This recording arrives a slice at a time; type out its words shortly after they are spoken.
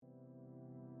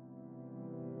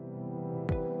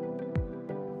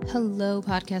Hello,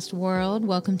 podcast world.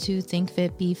 Welcome to Think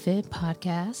Fit, Be Fit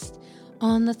podcast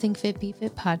on the Think Fit, Be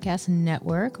Fit podcast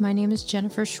network. My name is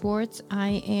Jennifer Schwartz.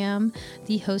 I am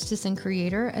the hostess and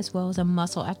creator, as well as a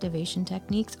muscle activation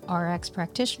techniques RX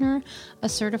practitioner, a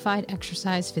certified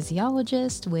exercise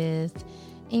physiologist with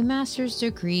a master's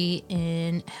degree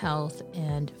in health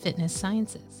and fitness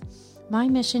sciences. My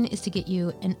mission is to get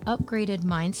you an upgraded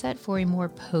mindset for a more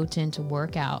potent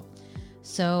workout.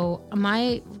 So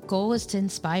my goal is to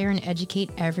inspire and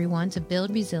educate everyone to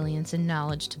build resilience and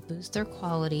knowledge to boost their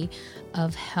quality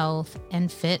of health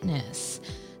and fitness.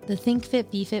 The Think Fit,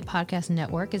 Be Fit podcast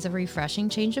network is a refreshing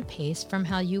change of pace from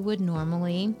how you would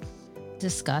normally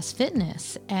discuss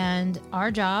fitness. And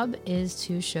our job is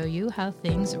to show you how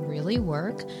things really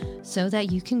work so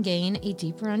that you can gain a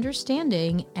deeper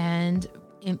understanding and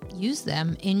use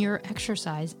them in your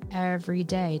exercise every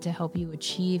day to help you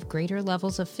achieve greater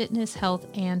levels of fitness, health,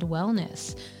 and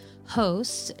wellness.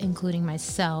 Hosts, including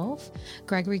myself,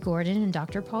 Gregory Gordon, and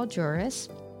Dr. Paul Juris,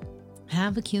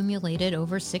 have accumulated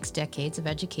over 6 decades of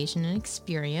education and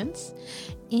experience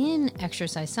in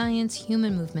exercise science,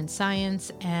 human movement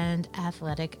science, and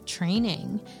athletic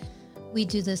training. We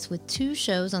do this with 2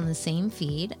 shows on the same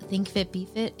feed. Think Fit, Be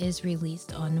Fit is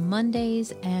released on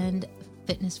Mondays, and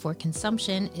Fitness for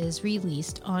Consumption is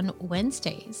released on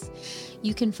Wednesdays.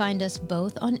 You can find us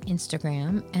both on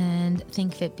Instagram, and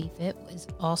Think Fit Be Fit is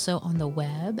also on the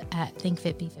web at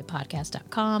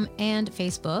thinkfitbefitpodcast.com and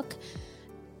Facebook.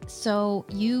 So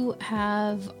you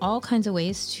have all kinds of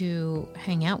ways to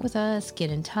hang out with us, get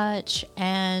in touch,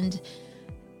 and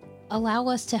allow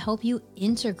us to help you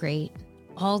integrate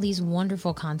all these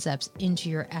wonderful concepts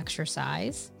into your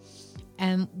exercise.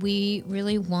 And we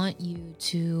really want you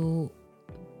to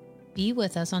be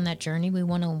with us on that journey. We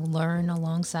want to learn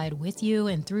alongside with you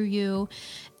and through you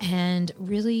and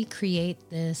really create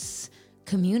this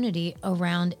community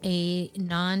around a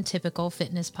non-typical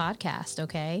fitness podcast,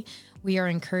 okay? We are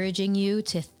encouraging you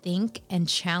to think and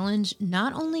challenge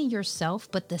not only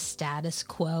yourself, but the status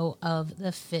quo of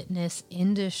the fitness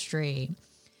industry.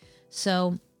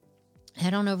 So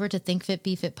head on over to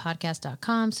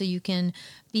thinkfitbefitpodcast.com so you can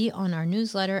be on our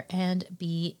newsletter and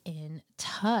be in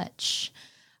touch.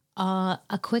 A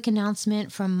quick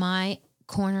announcement from my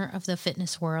corner of the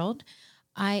fitness world.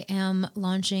 I am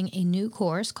launching a new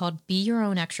course called Be Your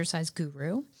Own Exercise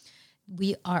Guru.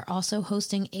 We are also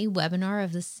hosting a webinar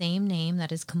of the same name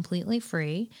that is completely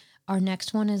free. Our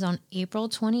next one is on April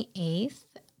 28th,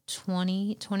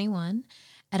 2021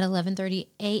 at 11:30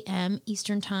 a.m.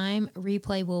 Eastern Time.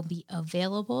 Replay will be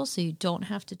available, so you don't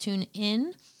have to tune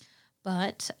in,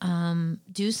 but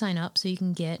do sign up so you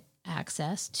can get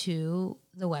access to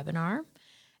the webinar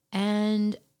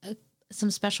and some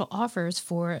special offers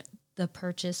for the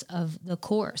purchase of the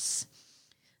course.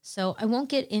 So I won't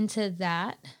get into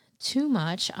that too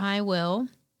much. I will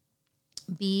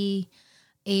be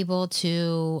able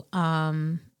to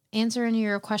answer any of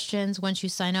your questions once you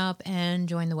sign up and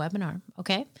join the webinar.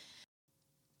 Okay.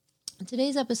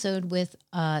 Today's episode with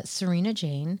Serena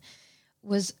Jane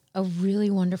was a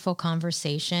really wonderful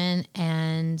conversation,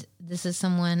 and this is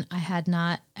someone I had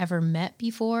not ever met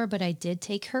before, but I did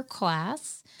take her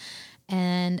class,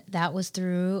 and that was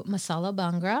through Masala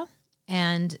Bhangra,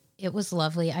 and it was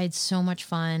lovely. I had so much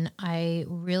fun. I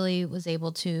really was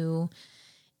able to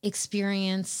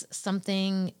experience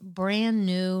something brand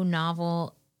new,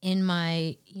 novel in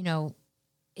my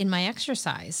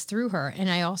exercise through her,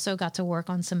 and I also got to work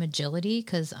on some agility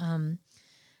because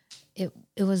it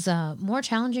was more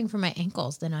challenging for my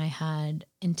ankles than I had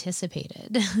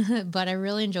anticipated, but I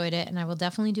really enjoyed it, and I will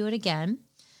definitely do it again.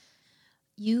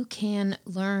 You can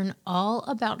learn all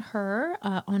about her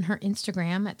on her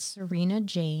Instagram at Serena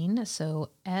Jane, so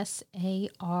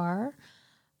SarinaJain,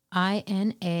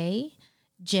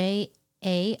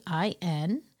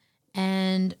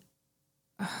 and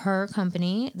her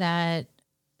company that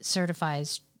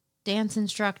certifies dance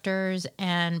instructors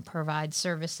and provides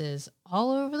services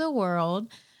all over the world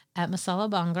at Masala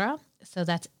Bhangra. So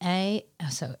that's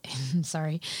Masalabhangra.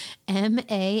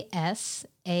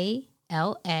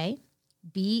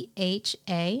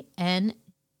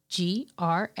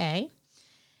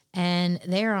 And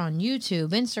they're on YouTube,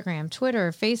 Instagram,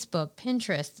 Twitter, Facebook,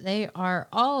 Pinterest. They are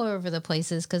all over the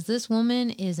places because this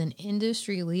woman is an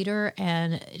industry leader,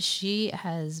 and she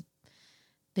has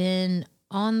been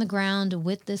on the ground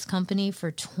with this company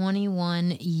for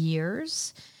 21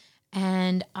 years.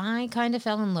 And I kind of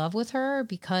fell in love with her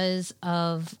because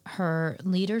of her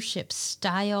leadership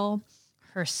style,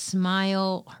 her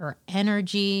smile, her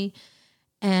energy.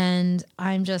 And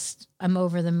I'm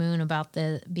over the moon about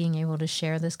being able to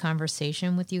share this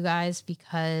conversation with you guys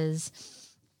because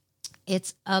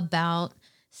It's about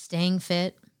staying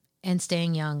fit and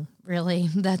staying young. Really,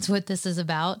 that's what this is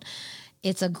about.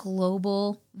 It's a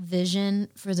global vision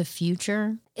for the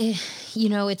future.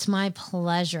 It's my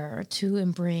pleasure to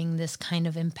bring this kind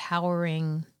of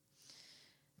empowering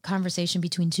conversation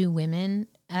between two women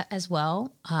as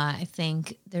well. I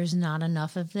think there's not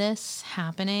enough of this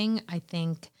happening. I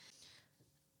think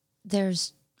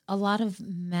there's a lot of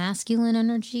masculine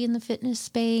energy in the fitness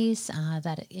space,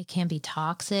 that it can be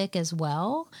toxic as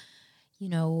well.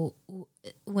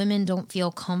 Women don't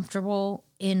feel comfortable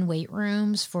in weight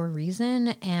rooms for a reason.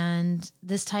 And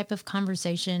this type of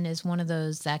conversation is one of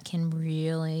those that can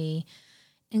really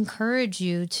encourage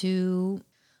you to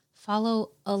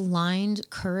follow aligned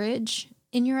courage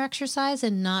in your exercise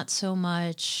and not so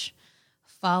much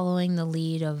following the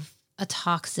lead of a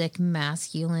toxic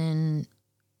masculine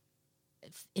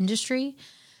industry.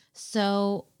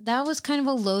 So that was kind of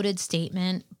a loaded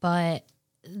statement, but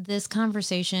this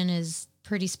conversation is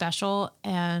pretty special,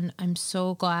 and I'm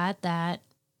so glad that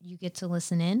you get to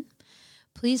listen in.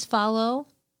 Please follow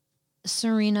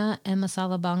Serena and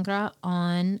Masala Bhangra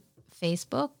on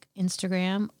Facebook,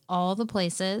 Instagram, all the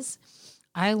places.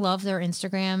 I love their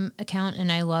Instagram account,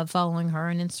 and I love following her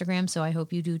on Instagram, so I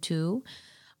hope you do too.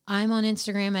 I'm on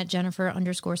Instagram at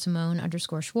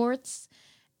Jennifer_Simone_Schwartz.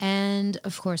 And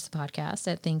of course, the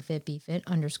podcast at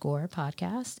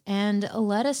ThinkFitBeFit_podcast. And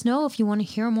let us know if you want to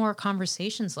hear more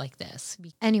conversations like this.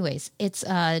 Anyways, it's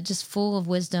just full of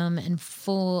wisdom and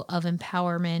full of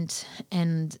empowerment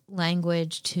and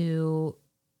language to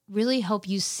really help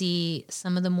you see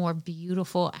some of the more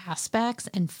beautiful aspects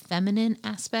and feminine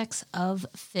aspects of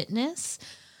fitness.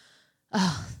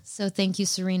 So thank you,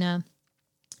 Serena.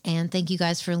 And thank you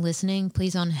guys for listening.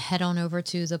 Please head on over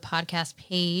to the podcast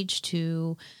page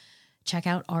to check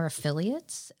out our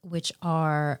affiliates, which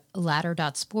are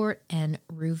Ladder.sport and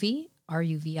Ruvi,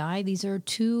 RUVI. These are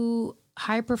two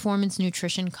high-performance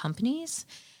nutrition companies.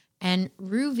 And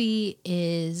Ruvi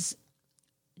is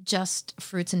just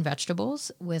fruits and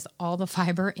vegetables with all the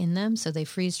fiber in them. So they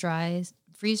freeze dry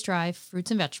fruits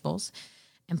and vegetables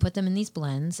and put them in these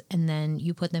blends. And then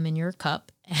you put them in your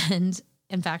cup. And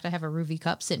in fact, I have a Ruvi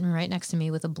cup sitting right next to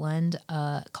me with a blend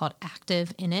called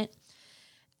Active in it.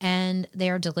 And they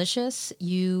are delicious.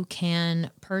 You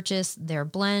can purchase their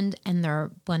blend and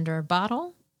their blender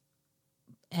bottle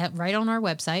right on our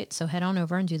website. So head on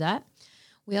over and do that.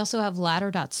 We also have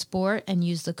Ladder.sport and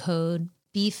use the code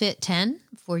BFIT10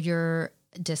 for your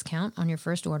discount on your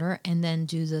first order, and then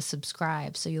do the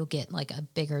subscribe. So you'll get like a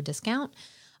bigger discount.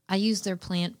 I use their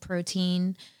plant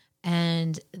protein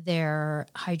and their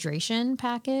hydration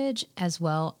package, as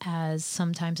well as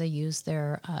sometimes I use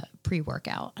their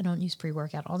pre-workout. I don't use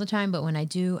pre-workout all the time, but when I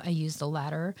do, I use the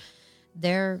Ladder.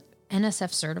 They're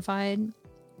NSF certified,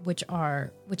 which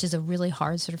is a really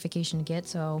hard certification to get.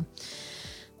 So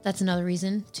that's another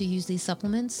reason to use these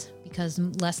supplements, because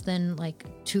less than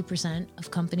 2%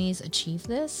 of companies achieve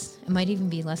this. It might even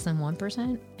be less than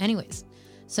 1%. Anyways,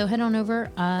 so head on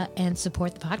over and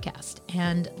support the podcast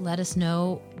and let us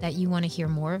know that you want to hear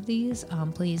more of these.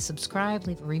 Please subscribe,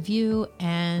 leave a review.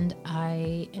 And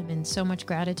I am in so much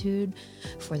gratitude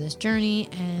for this journey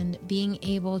and being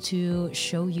able to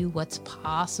show you what's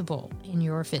possible in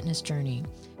your fitness journey.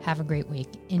 Have a great week.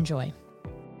 Enjoy.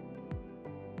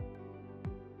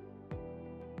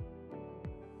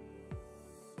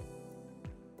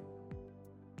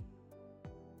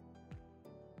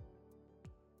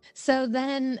 So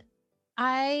then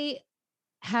I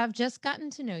have just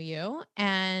gotten to know you,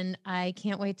 and I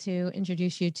can't wait to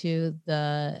introduce you to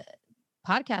the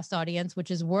podcast audience,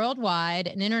 which is worldwide,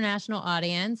 an international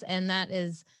audience. And that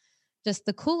is just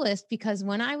the coolest, because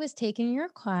when I was taking your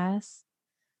class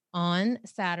on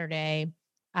Saturday,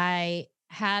 I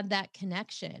had that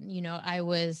connection. I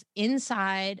was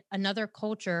inside another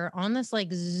culture on this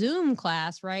Zoom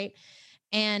class, right?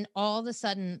 And all of a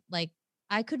sudden,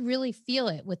 I could really feel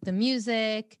it with the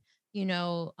music,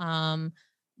 the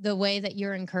way that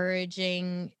you're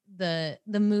encouraging the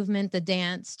movement, the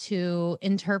dance to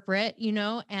interpret,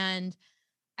 and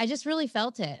I just really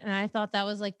felt it. And I thought that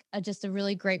was just a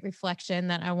really great reflection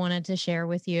that I wanted to share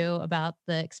with you about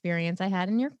the experience I had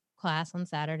in your class on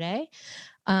Saturday.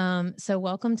 So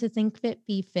welcome to Think Fit,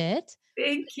 Be Fit.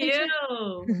 Thank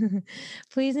you.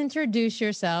 Please introduce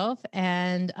yourself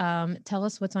and tell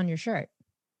us what's on your shirt.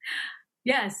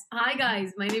 Yes. Hi,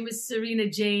 guys. My name is Serena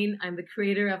Jain. I'm the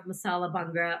creator of Masala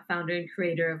Bhangra, founder and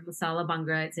creator of Masala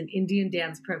Bhangra. It's an Indian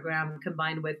dance program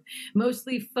combined with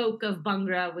mostly folk of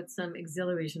Bhangra with some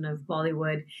exhilaration of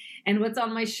Bollywood. And what's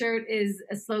on my shirt is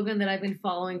a slogan that I've been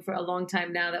following for a long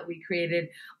time now that we created.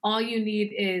 All you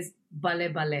need is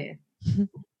Bale Bale.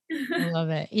 I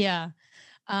love it. Yeah.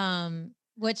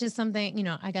 Which is something,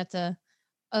 I got to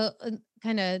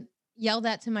kind of yell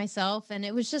that to myself. And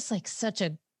it was just like such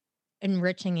a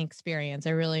enriching experience.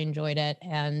 I really enjoyed it.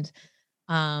 And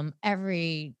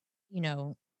every, you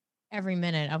know, every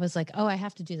minute I was like, oh, I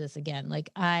have to do this again. Like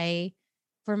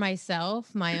for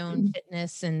myself, my own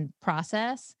fitness and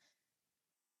process,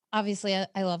 obviously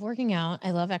I love working out.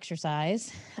 I love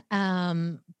exercise.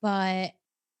 But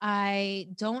I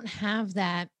don't have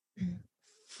that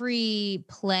free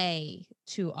play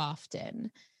too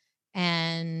often.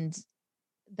 And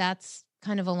that's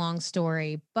kind of a long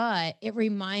story, but it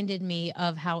reminded me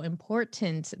of how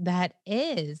important that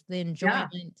is, the Yeah.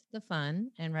 enjoyment, the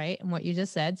fun, and right, and what you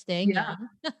just said, staying Yeah.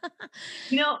 young.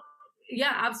 You know,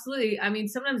 yeah, absolutely. I mean,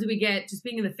 sometimes we get just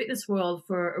being in the fitness world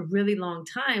for a really long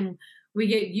time, we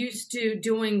get used to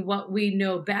doing what we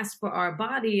know best for our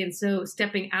body. And so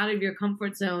stepping out of your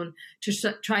comfort zone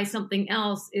to try something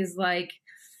else is like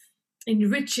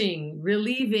enriching,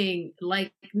 relieving,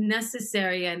 like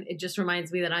necessary. And it just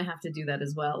reminds me that I have to do that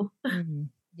as well. Mhm.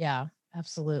 Yeah,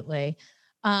 absolutely.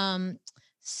 Um,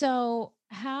 so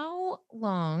how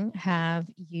long have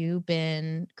you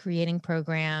been creating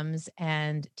programs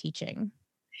and teaching?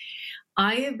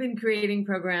 I have been creating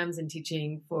programs and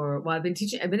teaching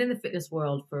I've been in the fitness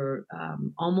world for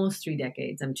almost 3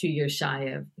 decades. I'm 2 years shy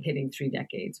of hitting 3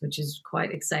 decades, which is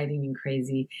quite exciting and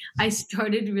crazy. I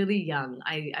started really young.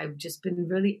 I've just been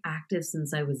really active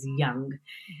since I was young.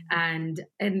 Mhm. And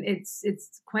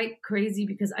it's quite crazy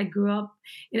because I grew up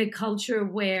in a culture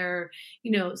where,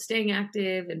 staying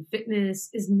active and fitness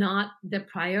is not the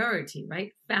priority,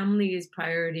 right? Family is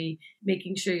priority,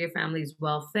 making sure your family is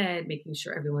well fed, making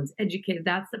sure everyone's educated.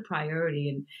 That's the priority.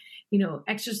 And,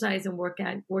 exercise and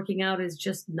working out is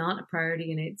just not a priority.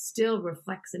 And it still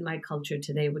reflects in my culture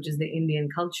today, which is the Indian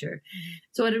culture. Mhm.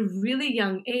 So at a really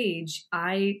young age,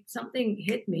 something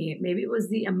hit me. Maybe it was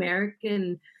the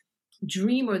American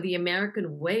dream or the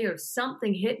American way or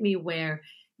something hit me where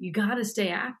you got to stay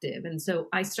active. And so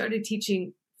I started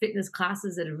teaching fitness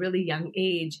classes at a really young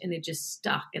age and it just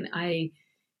stuck. And I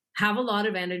have a lot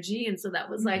of energy. And so that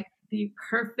was Mhm. like the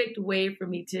perfect way for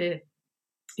me to,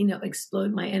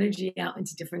 explode my energy out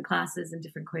into different classes and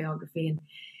different choreography. And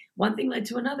one thing led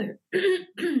to another.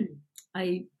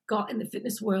 I got in the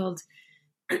fitness world.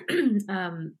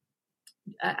 um,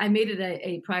 I made it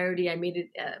a priority. I made it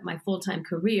my full-time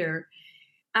career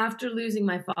after losing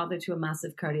my father to a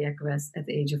massive cardiac arrest at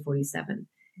the age of 47.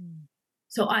 Mm.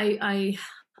 So I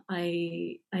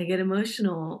get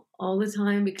emotional all the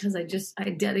time because I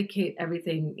dedicate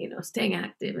everything, staying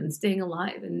active and staying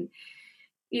alive. And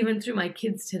even through my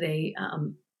kids today,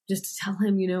 just to tell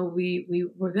him,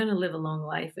 we're going to live a long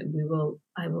life and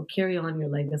I will carry on your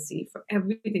legacy for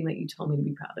everything that you told me to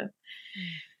be proud of.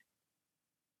 Mm.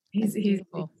 He's, That's he's,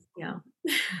 beautiful. yeah.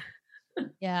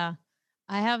 Yeah.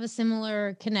 I have a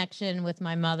similar connection with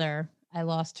my mother. I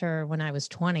lost her when I was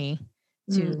 20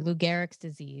 to Mm, Lou Gehrig's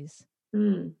disease.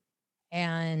 mm,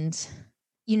 And,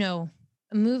 you know,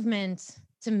 movement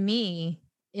to me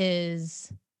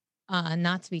is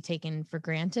not to be taken for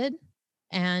granted.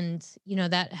 And,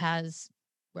 that has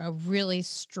a really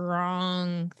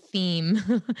strong theme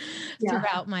yeah.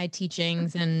 throughout my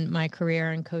teachings and my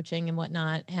career and coaching and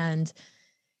whatnot. And,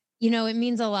 it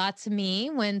means a lot to me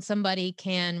when somebody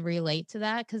can relate to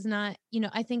that because I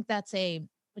think that's a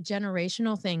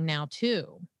generational thing now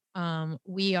too.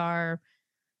 We are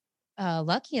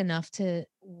lucky enough to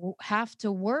have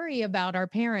to worry about our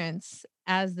parents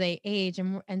as they age,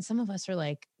 and some of us are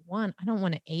like, one, I don't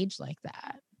want to age like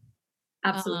that.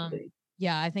 Um, Absolutely.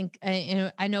 yeah, I think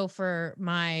I know for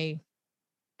my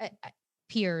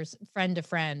peers, friend to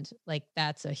friend, like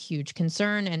that's a huge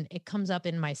concern, and it comes up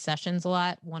in my sessions a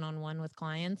lot, one on one with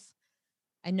clients.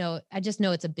 I just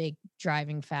know it's a big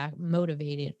driving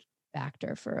motivated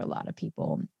factor for a lot of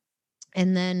people.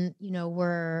 And then,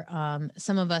 we're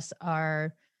some of us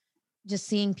are just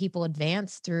seeing people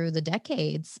advance through the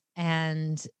decades,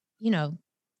 and you know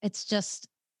it's just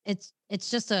it's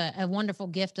just a wonderful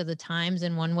gift of the times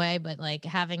in one way, but like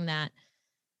having that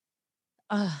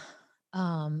uh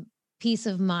um piece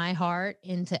of my heart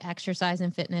into exercise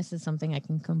and fitness is something I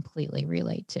can completely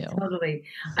relate to. Totally.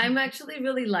 I'm actually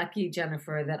really lucky,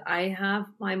 Jennifer, that I have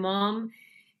my mom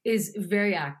is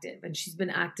very active and she's been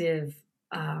active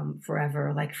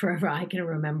forever, like forever I can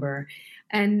remember.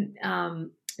 And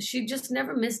she just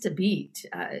never missed a beat.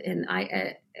 And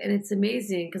it's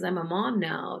amazing because I'm a mom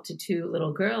now to two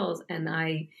little girls and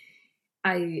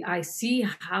I see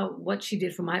what she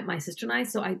did for my sister and I,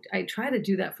 so I try to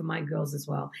do that for my girls as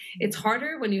well. It's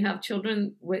harder when you have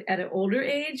children at an older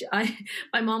age. I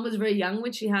My mom was very young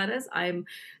when she had us. I'm,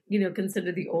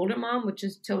 considered the older mom, which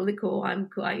is totally cool. I'm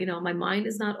cool. My mind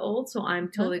is not old, so I'm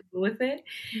Huh? totally cool with it.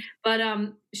 But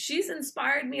she's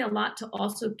inspired me a lot to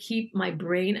also keep my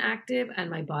brain active and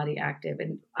my body active.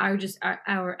 And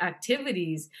our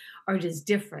activities are just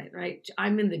different, right?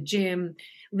 I'm in the gym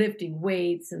lifting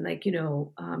weights and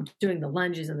doing the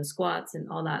lunges and the squats and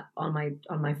all that on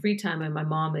my free time. And my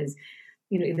mom is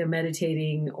either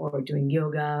meditating or doing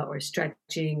yoga or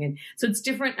stretching. And so it's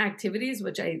different activities,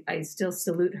 which I still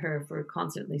salute her for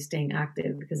constantly staying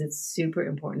active because it's super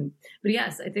important. But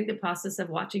yes, I think the process of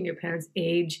watching your parents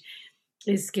age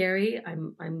is scary.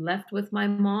 I'm left with my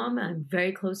mom. I'm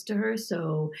very close to her.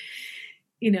 So,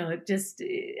 it just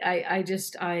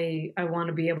I want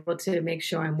to be able to make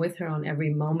sure I'm with her on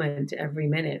every moment, every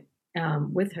minute,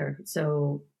 with her.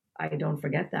 So I don't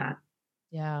forget that.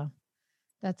 Yeah.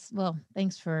 Well,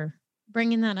 thanks for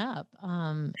bringing that up.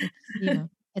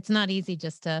 It's not easy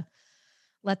just to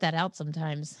let that out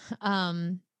sometimes.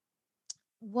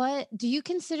 What do you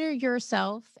consider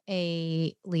yourself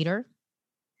a leader?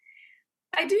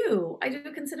 I do. I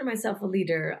do consider myself a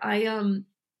leader.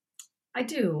 I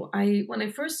do. When I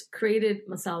first created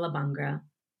Masala Bhangra,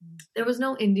 there was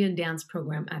no Indian dance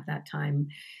program at that time.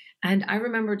 And I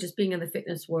remember just being in the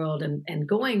fitness world and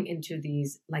going into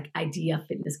these like Idea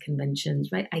Fitness conventions,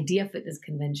 right? Idea Fitness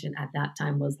convention at that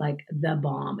time was like the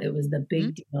bomb. It was the Mhm.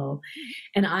 big deal.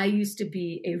 And I used to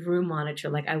be a room monitor.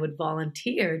 Like I would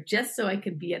volunteer just so I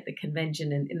could be at the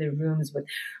convention and in the rooms with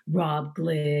Rob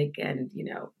Glick and,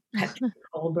 Patrick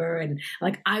Colbert. And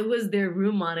like I was their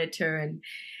room monitor. And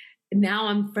now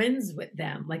I'm friends with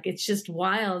them. Like it's just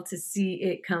wild to see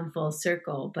it come full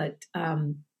circle. But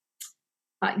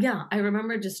yeah, I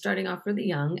remember just starting off really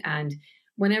young. And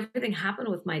when everything happened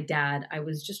with my dad, I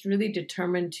was just really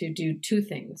determined to do two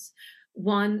things.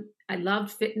 One, I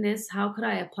loved fitness. How could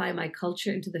I apply my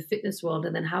culture into the fitness world?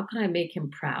 And then how could I make him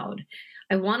proud?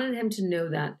 I wanted him to know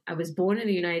that I was born in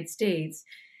the United States,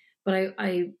 but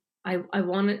I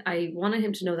wanted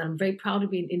him to know that I'm very proud to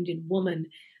be an Indian woman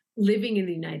living in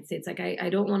the United States. Like I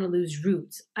don't want to lose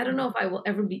roots. I don't know if I will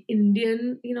ever be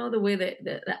Indian, the way that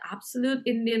the absolute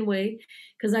Indian way,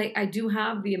 because I do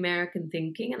have the American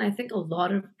thinking. And I think a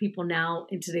lot of people now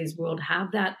in today's world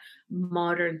have that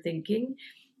modern thinking.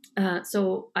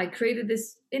 So I created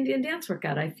this Indian dance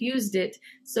workout. I fused it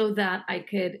so that I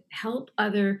could help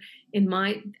at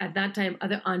that time,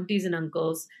 other aunties and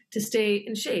uncles to stay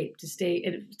in shape, to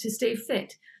stay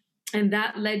fit. And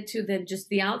that led to then just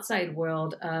the outside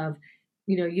world of,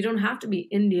 you don't have to be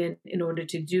Indian in order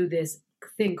to do this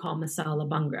thing called Masala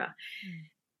Bhangra. Mm.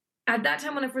 At that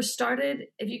time when I first started,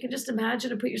 if you can just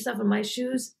imagine and put yourself in my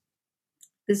shoes,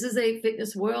 this is a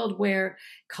fitness world where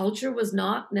culture was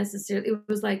not necessarily, it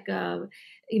was like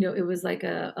it was like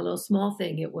a little small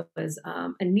thing. It was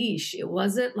a niche. It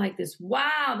wasn't like this,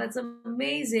 wow, that's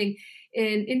amazing.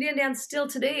 And Indian dance still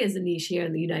today is a niche here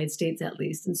in the United States, at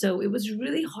least. And so it was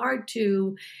really hard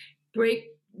to break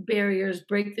barriers,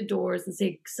 break the doors, and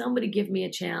say, somebody give me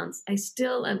a chance. I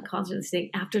still am constantly saying,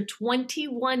 after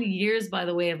 21 years, by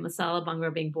the way, of Masala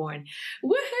Bhangra being born,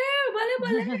 woohoo,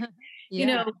 wale, wale.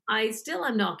 Yeah. I still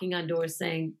am knocking on doors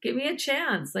saying, give me a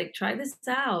chance, like try this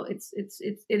out. It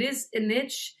is a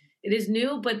niche. It is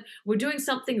new, but we're doing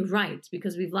something right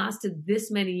because we've lasted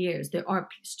this many years. There are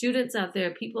students out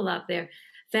there, people out there,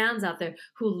 fans out there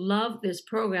who love this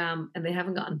program and they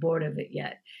haven't gotten bored of it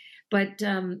yet. But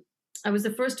I was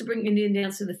the first to bring Indian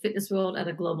dance to the fitness world at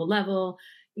a global level,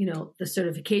 the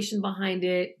certification behind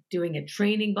it, doing a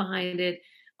training behind it,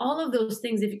 all of those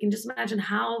things. If you can just imagine,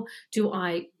 how do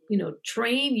I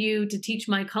train you to teach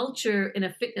my culture in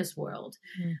a fitness world?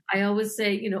 Mm. I always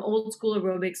say, old school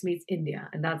aerobics meets India.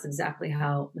 And that's exactly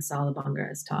how Masala Bhangra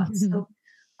is taught. So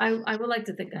I would like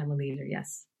to think I'm a leader.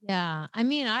 Yes. Yeah. I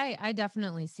mean, I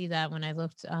definitely see that when I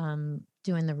looked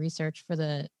doing the research for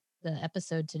the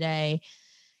episode today,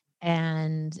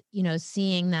 and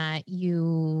seeing that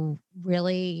you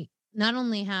really not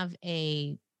only have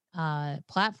a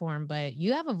platform, but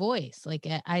you have a voice. Like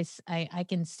I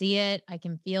can see it, I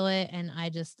can feel it, and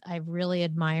I really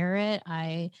admire it.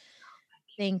 I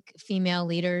think female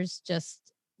leaders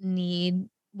just need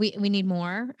we need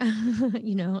more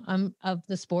of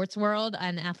the sports world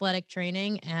and athletic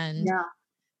training. And Yeah.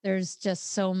 there's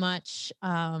just so much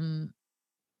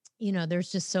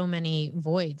there's just so many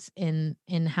voids in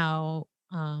how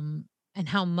and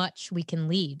how much we can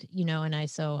lead, and I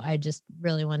just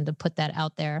really wanted to put that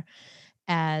out there.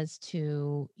 as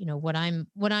to, what I'm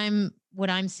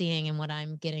seeing and what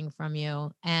I'm getting from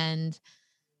you. And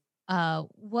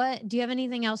what do you have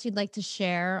anything else you'd like to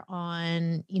share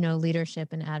on, leadership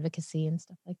and advocacy and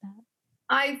stuff like that?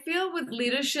 I feel with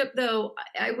leadership, though,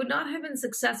 I would not have been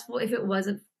successful if it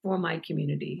wasn't for my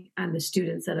community and the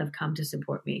students that have come to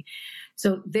support me.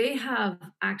 So they have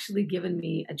actually given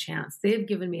me a chance. They have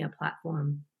given me a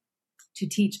platform to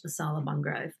teach Masala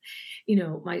Bhangra.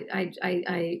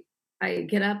 I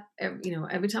get up,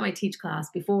 every time I teach class.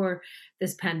 Before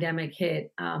this pandemic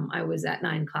hit, I was at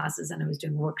 9 classes and I was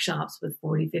doing workshops with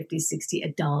 40, 50, 60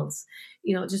 adults.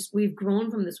 Just we've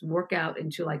grown from this workout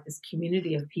into like this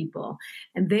community of people,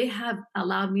 and they have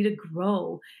allowed me to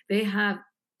grow. They have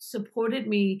supported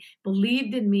me,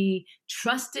 believed in me,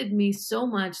 trusted me so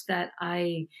much that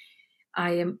I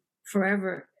am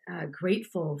forever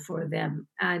grateful for them.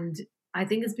 And I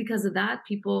think it's because of that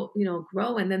people,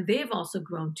 grow, and then they've also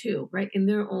grown too, right, in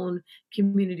their own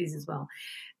communities as well.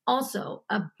 Also,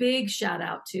 a big shout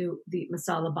out to the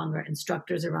Masala Bhangra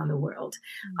instructors around the world.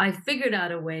 I figured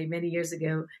out a way many years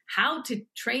ago how to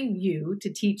train you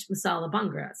to teach Masala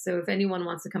Bhangra. So if anyone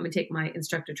wants to come and take my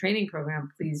instructor training program,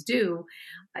 please do.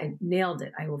 I nailed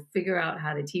it. I will figure out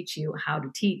how to teach you how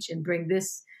to teach and bring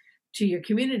this to your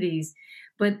communities.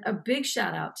 But a big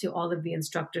shout out to all of the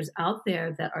instructors out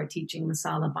there that are teaching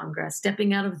Masala Bhangra,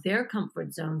 stepping out of their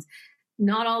comfort zones.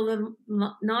 Not all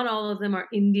of them are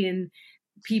Indian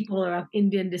people or of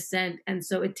Indian descent. And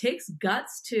so it takes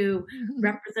guts to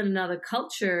represent another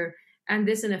culture, and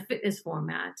this in a fitness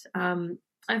format.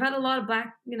 I've had a lot of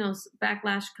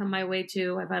backlash come my way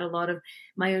too. I've had a lot of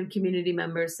my own community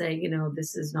members say,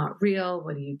 this is not real.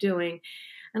 What are you doing?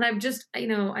 And I've just,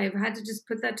 I've had to just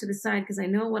put that to the side because I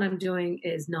know what I'm doing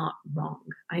is not wrong.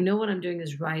 I know what I'm doing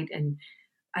is right. And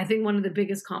I think one of the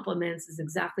biggest compliments is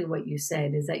exactly what you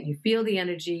said, is that you feel the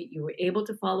energy, you were able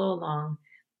to follow along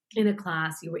in a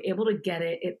class, you were able to get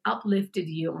it. It uplifted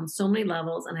you on so many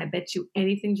levels. And I bet you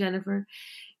anything, Jennifer,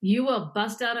 you will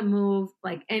bust out a move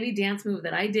like any dance move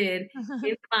that I did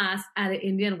in class at an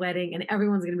Indian wedding, and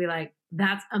everyone's going to be like,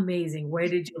 that's amazing. Where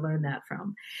did you learn that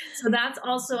from? So that's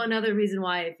also another reason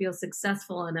why I feel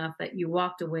successful enough that you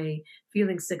walked away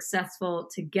feeling successful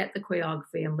to get the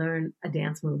choreography and learn a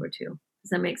dance move or two. Does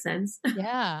that make sense?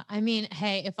 Yeah. I mean,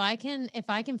 hey, if I can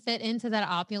fit into that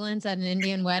opulence at an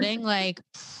Indian wedding, like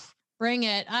bring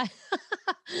it.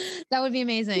 That would be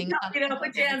amazing.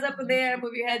 Put your hands up in the air,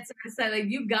 move your head side to side, like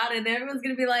you got it. And everyone's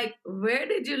going to be like, where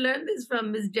did you learn this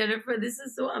from, Miss Jennifer? This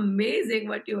is so amazing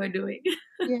what you are doing.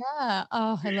 Yeah.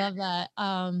 Oh, I love that.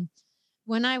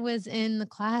 When I was in the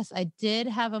class, I did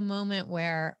have a moment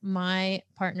where my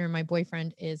partner, my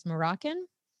boyfriend, is Moroccan.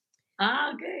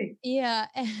 Okay. Yeah.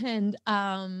 And,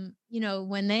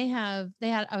 when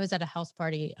I was at a house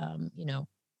party,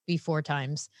 before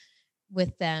times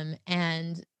with them.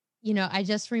 And, I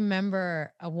just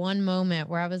remember one moment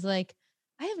where I was like,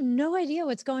 I have no idea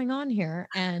what's going on here.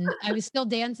 And I was still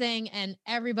dancing and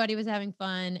everybody was having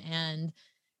fun. And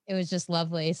it was just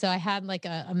lovely. So I had like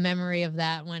a memory of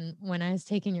that when I was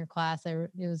taking your class. It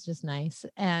was just nice.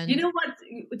 And you know what?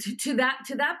 To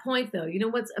that point, though,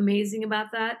 what's amazing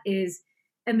about that is,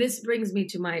 and this brings me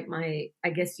to my. I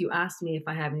guess you asked me if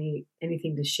I have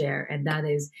anything to share, and that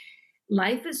is,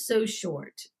 life is so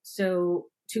short. So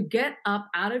to get up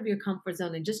out of your comfort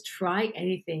zone and just try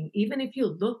anything, even if you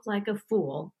look like a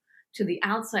fool to the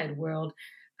outside world,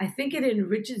 I think it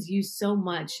enriches you so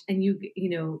much. And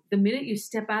the minute you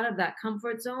step out of that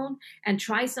comfort zone and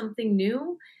try something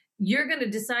new, you're going to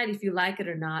decide if you like it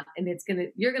or not. And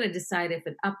you're going to decide if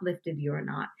it uplifted you or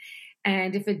not.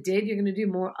 And if it did, you're going to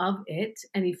do more of it.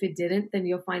 And if it didn't, then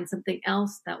you'll find something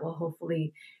else that will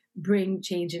hopefully bring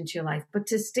change into your life. But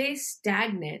to stay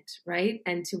stagnant, right?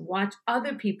 And to watch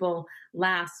other people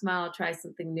laugh, smile, try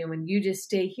something new, and you just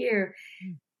stay here.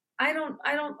 I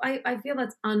feel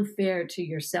that's unfair to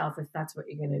yourself if that's what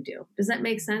you're going to do. Does that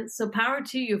make sense? So power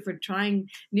to you for trying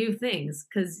new things,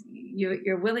 because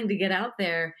you're willing to get out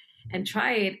there and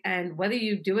try it. And whether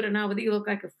you do it or not, whether you look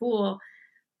like a fool,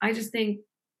 I just think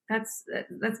that's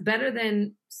better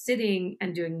than sitting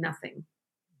and doing nothing.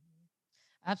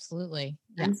 Absolutely.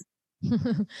 Yeah.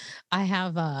 I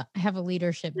have a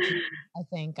leadership gene, I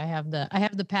think I have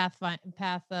the path,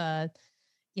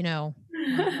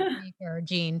 maker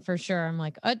gene for sure. I'm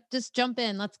like, just jump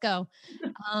in, let's go.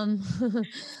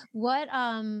 What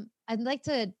I'd like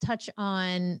to touch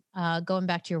on, going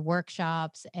back to your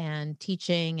workshops and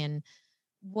teaching, and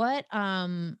what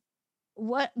have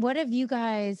you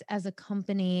guys as a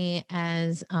company,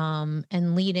 and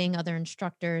leading other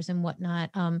instructors and whatnot,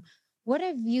 what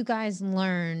have you guys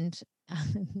learned?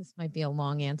 This might be a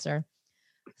long answer.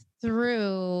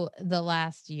 through the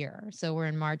last year. So we're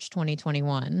in March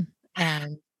 2021,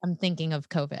 and I'm thinking of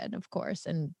COVID, of course,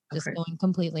 and just Okay. going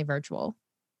completely virtual.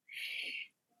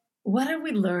 What have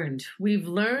we learned? We've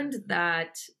learned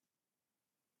that,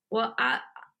 well,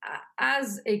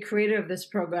 as a creator of this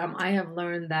program, I have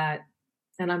learned that,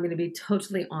 and I'm going to be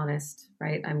totally honest,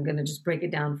 right? I'm going to just break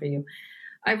it down for you.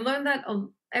 I've learned that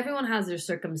everyone has their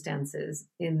circumstances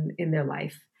in their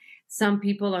life. Some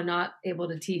people are not able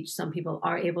to teach. Some people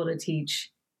are able to teach.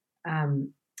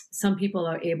 Um, some people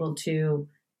are able to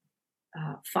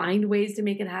find ways to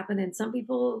make it happen, and some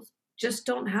people just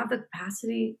don't have the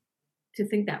capacity to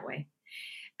think that way.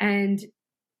 And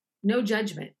no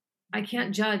judgment. I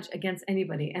can't judge against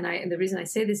anybody. And the reason I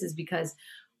say this is because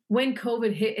when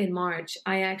COVID hit in March,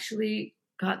 I actually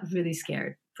got really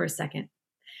scared for a second.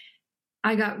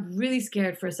 I got really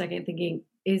scared for a second thinking,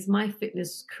 is my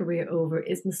fitness career over?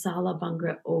 Is Masala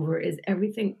Bhangra over? Is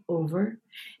everything over?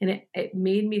 And it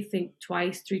made me think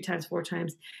twice, 3 times, 4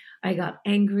 times. I got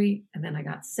angry, and then I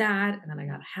got sad, and then I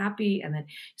got happy, and then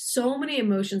so many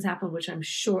emotions happened, which I'm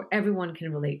sure everyone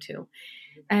can relate to.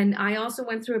 And I also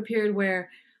went through a period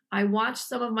where I watched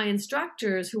some of my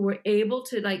instructors who were able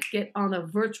to like get on the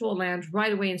virtual land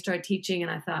right away and start teaching.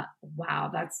 And I thought, wow,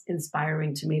 that's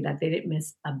inspiring to me that they didn't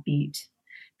miss a beat.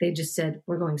 They just said,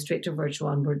 we're going straight to virtual,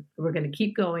 and we're going to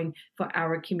keep going for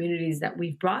our communities that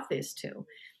we've brought this to.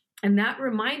 And that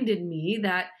reminded me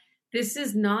that this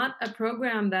is not a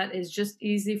program that is just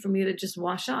easy for me to just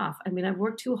wash off. I mean, I've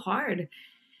worked too hard.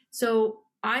 So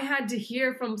I had to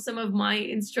hear from some of my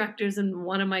instructors, and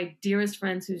one of my dearest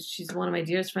friends, she's one of my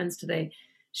dearest friends today,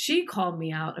 she called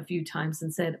me out a few times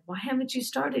and said, why haven't you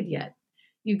started yet?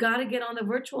 You got to get on the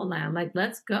virtual land. Like,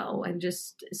 let's go and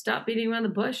just stop beating around the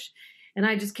bush. And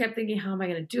I just kept thinking, how am I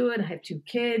going to do it? I have 2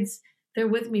 kids. They're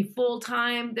with me full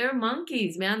time. They're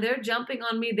monkeys, man. They're jumping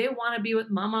on me. They want to be with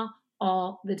mama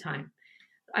all the time.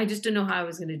 I just didn't know how I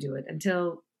was going to do it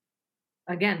until,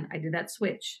 again, I did that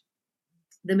switch.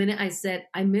 The minute I said,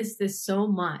 I miss this so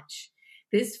much.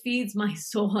 This feeds my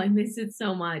soul. I miss it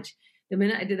so much. The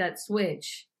minute I did that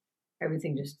switch,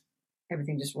 everything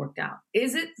just worked out.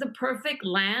 Is it the perfect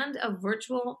land of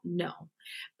virtual? No.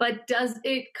 But does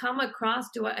it come across?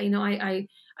 I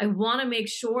want to make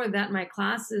sure that my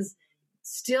classes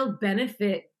still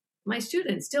benefit my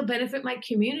students, still benefit my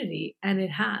community. And it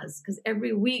has, because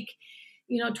every week,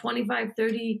 25,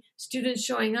 30 students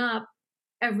showing up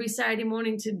every Saturday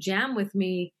morning to jam with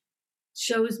me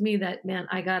shows me that, man,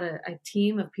 I got a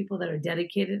team of people that are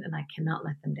dedicated, and I cannot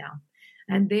let them down.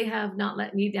 And they have not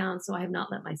let me down, so I have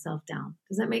not let myself down.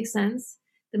 Does that make sense?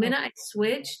 The minute I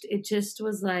switched, it just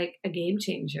was like a game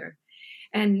changer.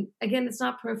 And again, it's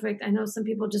not perfect. I know some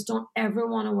people just don't ever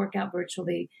want to work out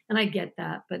virtually, and I get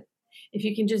that. But if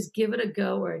you can just give it a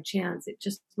go or a chance, it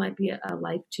just might be a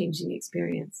life-changing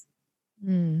experience.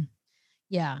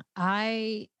 Yeah,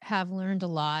 I have learned a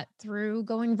lot through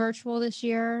going virtual this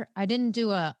year. I didn't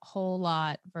do a whole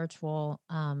lot virtual,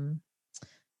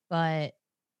 but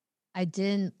I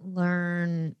didn't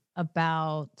learn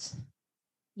about,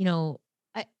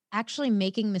 actually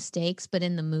making mistakes, but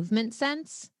in the movement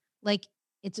sense. Like,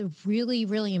 it's really,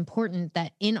 really important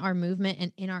that in our movement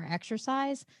and in our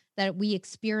exercise that we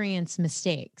experience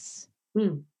mistakes,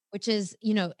 which is,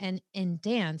 and in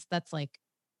dance, that's like,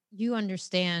 you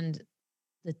understand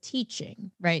the teaching,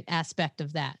 right, aspect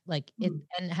of that, like it,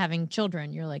 and having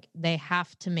children, you're like, they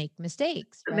have to make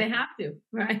mistakes, right? They have to,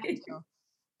 right?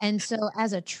 And so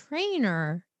as a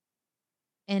trainer,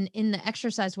 and in the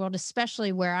exercise world,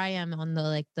 especially where I am on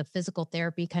the physical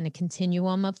therapy kind of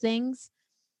continuum of things,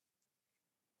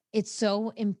 it's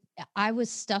so I was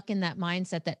stuck in that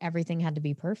mindset that everything had to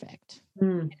be perfect.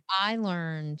 And I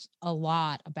learned a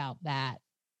lot about that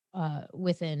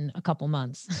within a couple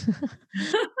months.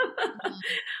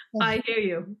 I hear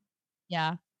you.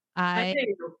 Yeah. I hear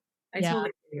you. I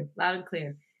totally hear you. Loud and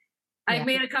clear. I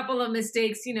made a couple of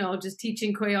mistakes, just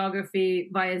teaching choreography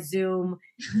via Zoom.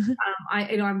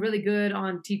 I'm really good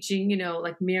on teaching,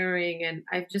 like mirroring, and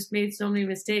I've just made so many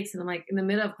mistakes. And I'm like, in the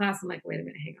middle of class, I'm like, wait a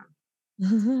minute, hang on.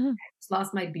 I just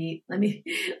lost my beat. Let me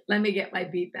get my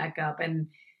beat back up. And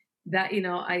that,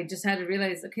 I just had to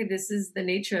realize, okay, this is the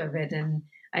nature of it. And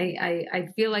I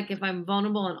feel like if I'm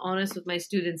vulnerable and honest with my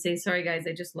students, say, sorry guys,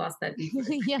 I just lost that beat.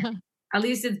 Yeah. At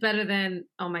least it's better than,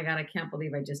 oh my God, I can't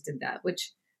believe I just did that,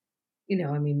 which,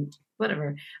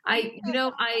 whatever.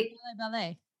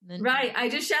 Ballet. Right. I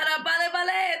just shout out ballet,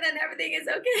 ballet, and then everything is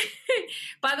okay.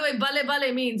 By the way, ballet,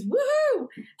 ballet means woohoo.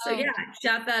 So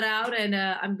shout that out, and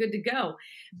I'm good to go.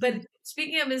 But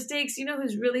speaking of mistakes,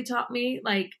 who's really taught me,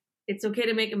 like, it's okay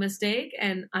to make a mistake.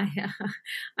 And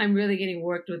I'm really getting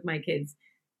worked with my kids.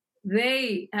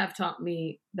 they have taught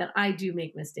me that I do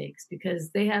make mistakes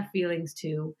because they have feelings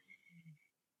too.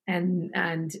 And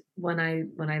when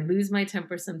I lose my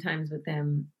temper sometimes with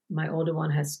them, my older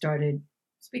one has started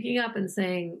speaking up and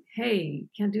saying, "Hey,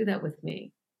 can't do that with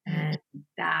me." And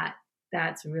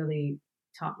that's really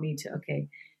taught me to, okay,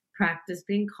 practice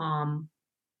being calm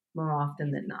more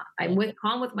often than not. I'm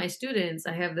calm with my students.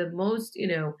 I have the most,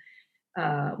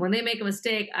 when they make a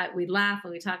mistake, we laugh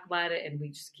and we talk about it and we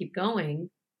just keep going.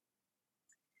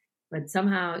 But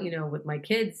somehow, with my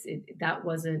kids, that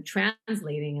wasn't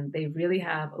translating, and they really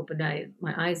have opened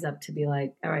my eyes up to be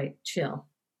like, all right, chill.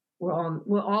 We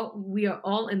are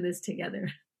all in this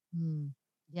together.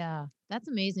 Yeah, that's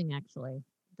amazing. Actually,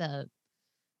 the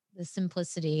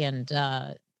simplicity and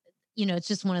it's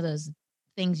just one of those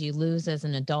things you lose as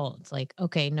an adult. It's like,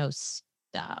 okay, no,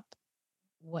 stop.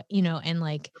 What and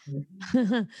like,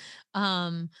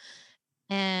 um,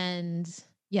 and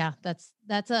yeah, that's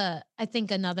I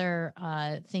think another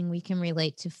thing we can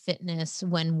relate to fitness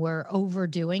when we're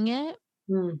overdoing it.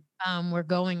 We're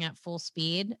going at full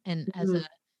speed, and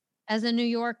as a New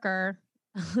Yorker,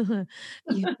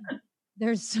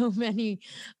 there's so many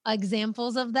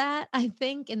examples of that, I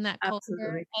think, in that culture.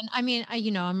 Absolutely. And I mean,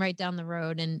 I'm right down the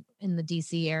road in the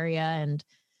DC area, and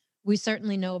we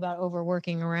certainly know about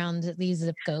overworking around these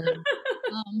zip codes.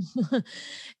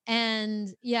 And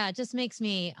yeah, it just makes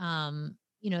me,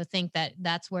 think that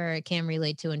that's where it can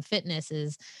relate to in fitness,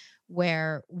 is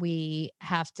where we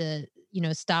have to,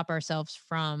 stop ourselves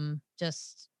from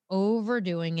just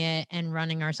overdoing it and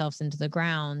running ourselves into the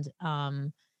ground.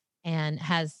 And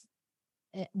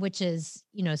which is,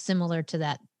 similar to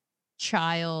that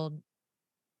child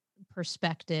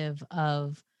perspective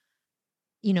of,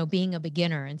 being a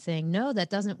beginner and saying, no, that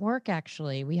doesn't work.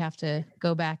 Actually, we have to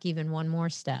go back even one more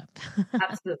step.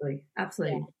 Absolutely.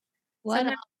 Absolutely.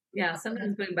 Yeah.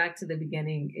 Sometimes going back to the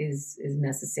beginning is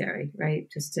necessary, right?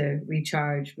 Just to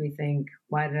recharge, rethink,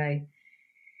 why did I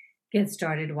get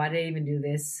started? Why did I even do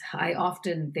this? I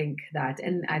often think that.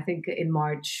 And I think in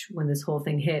March, when this whole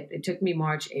thing hit, it took me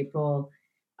March, April.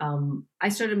 I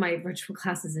started my virtual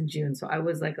classes in June. So I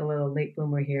was like a little late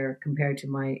bloomer here compared to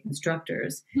my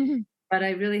instructors. But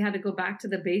I really had to go back to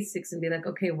the basics and be like,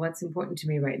 okay, what's important to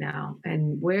me right now?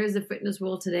 And where is the fitness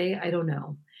world today? I don't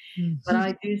know. But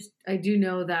I do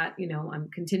know that, I'm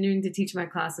continuing to teach my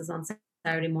classes on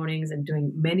Saturday mornings and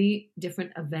doing many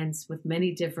different events with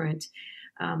many different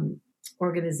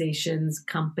organizations,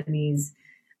 companies,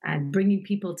 and bringing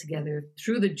people together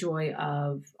through the joy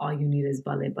of all you need is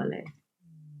Bale Bale.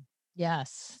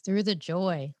 Yes, through the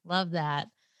joy. Love that.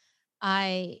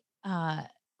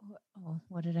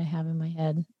 What did I have in my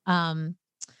head? I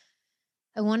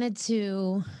wanted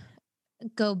to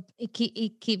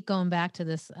keep going back to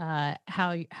this,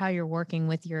 how you're working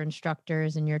with your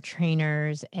instructors and your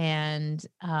trainers. And,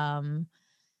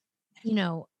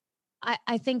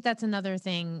 I think that's another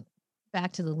thing,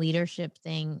 back to the leadership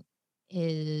thing,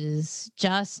 is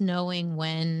just knowing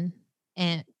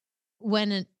and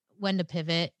when when to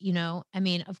pivot. I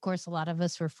mean, of course, a lot of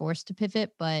us were forced to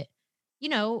pivot, but,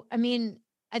 I mean,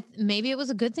 maybe it was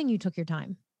a good thing you took your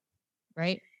time,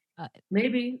 right?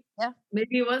 Maybe. Yeah.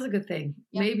 Maybe it was a good thing.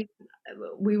 Yeah. Maybe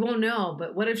we won't know,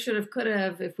 but what if, should have, could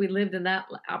have, if we lived in that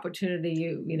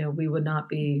opportunity, we would not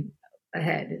be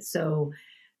ahead. So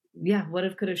yeah, what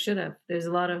if, could have, should have. There's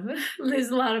a lot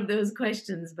of those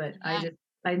questions, but yeah.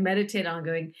 I meditate on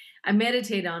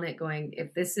it going,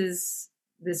 if this is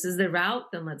the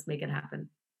route, then let's make it happen.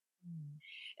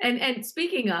 And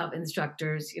speaking of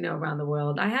instructors, around the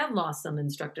world, I have lost some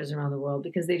instructors around the world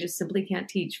because they just simply can't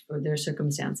teach for their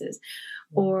circumstances,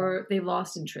 or they've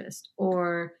lost interest,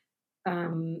 or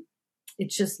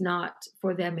it's just not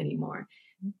for them anymore.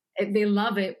 They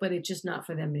love it, but it's just not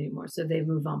for them anymore. So they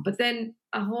move on. But then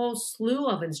a whole slew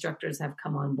of instructors have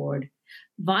come on board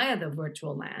via the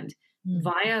virtual land,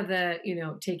 via the,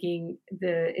 taking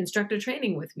the instructor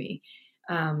training with me.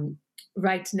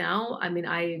 Right now, I mean,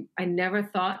 I never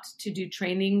thought to do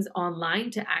trainings online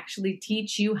to actually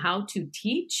teach you how to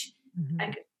teach.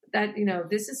 That,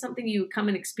 this is something you come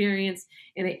and experience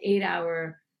in an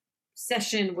 8-hour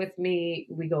session with me.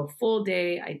 We go full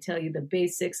day. I tell you the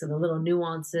basics and the little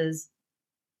nuances.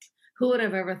 Who would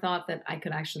have ever thought that I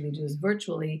could actually do this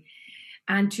virtually?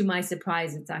 And to my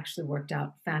surprise, it's actually worked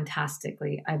out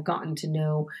fantastically. I've gotten to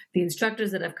know the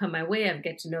instructors that have come my way. I've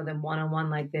get to know them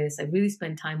one-on-one like this. I really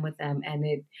spend time with them, and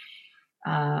it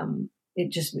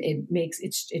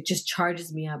just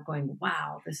charges me up going,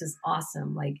 wow, this is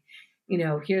awesome. Like,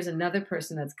 here's another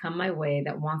person that's come my way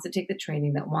that wants to take the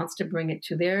training, that wants to bring it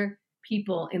to their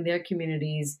people in their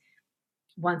communities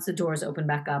once the doors open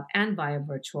back up and via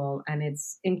virtual. And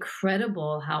it's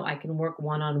incredible how I can work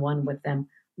one-on-one with them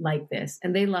like this.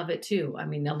 And they love it too. I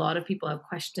mean, a lot of people have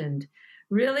questioned,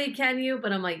 really, can you?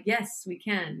 But I'm like, yes, we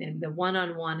can. And the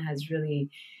one-on-one has really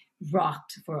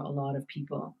rocked for a lot of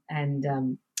people.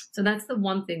 And so that's the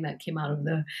one thing that came out of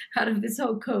this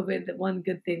whole COVID. The one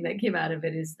good thing that came out of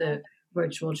it is the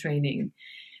virtual training.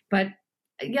 But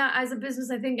yeah, as a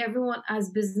business, I think everyone's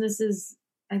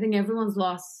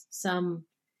lost some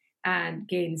and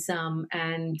gained some,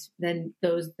 and then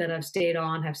those that have stayed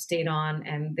on,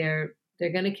 and they're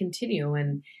going to continue.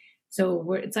 And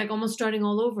so it's like almost starting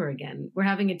all over again. We're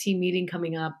having a team meeting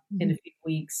coming up in a few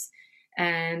weeks,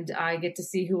 and I get to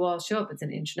see who all show up. It's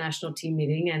an international team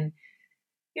meeting, and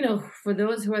for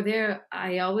those who are there,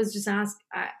 I always just ask,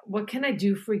 what can I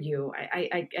do for you?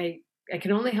 I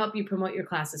can only help you promote your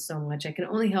classes so much. I can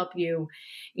only help you,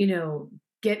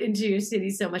 get into your city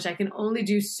so much. I can only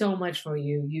do so much for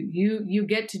you. You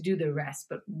get to do the rest.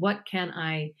 But what can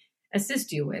I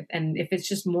assist you with? And if it's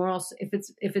just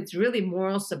if it's really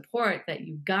moral support that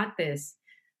you got this,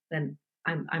 then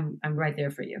I'm right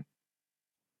there for you.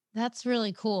 That's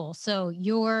really cool. So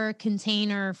your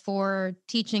container for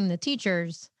teaching the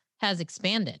teachers has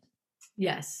expanded.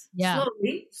 Yes. Yeah.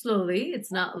 Slowly.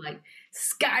 It's not like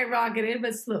skyrocketed,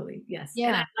 but slowly. Yes. Yeah.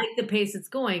 And I like the pace it's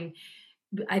going.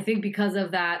 I think because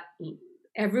of that,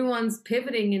 everyone's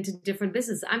pivoting into different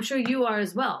businesses. I'm sure you are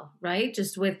as well, right?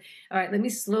 Just with, all right, let me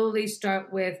slowly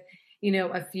start with,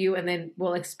 a few, and then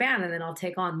we'll expand, and then I'll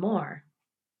take on more.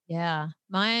 Yeah.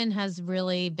 Mine has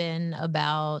really been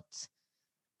about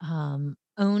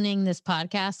owning this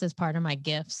podcast as part of my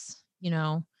gifts.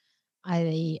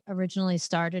 I originally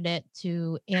started it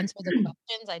to answer the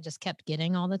questions I just kept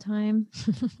getting all the time.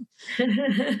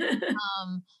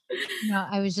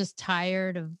 I was just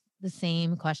tired of the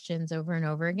same questions over and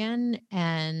over again.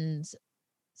 And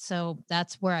so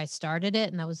that's where I started it.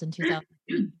 And that was in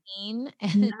 2018.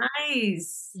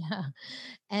 Nice. Yeah.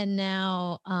 And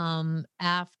now,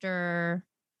 after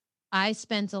I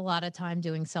spent a lot of time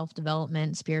doing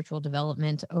self-development, spiritual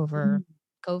development over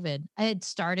COVID. I had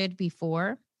started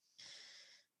before.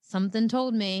 Something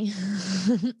told me,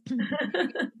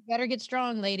 better get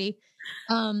strong, lady.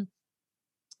 And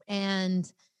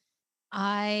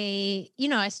I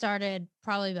started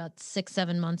probably about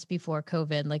 6-7 months before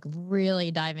COVID, like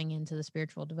really diving into the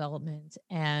spiritual development.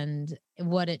 And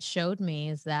what it showed me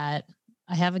is that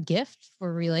I have a gift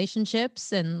for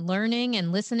relationships and learning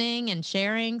and listening and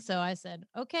sharing. So I said,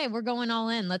 okay, we're going all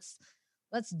in. Let's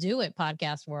do it,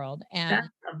 podcast world. And that's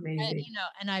amazing.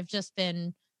 And I've just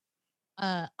been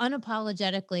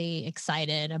unapologetically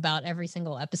excited about every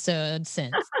single episode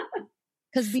since.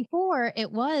 Because before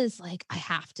it was like, I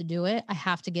have to do it. I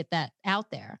have to get that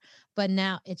out there. But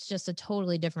now it's just a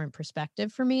totally different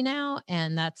perspective for me now.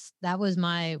 And that was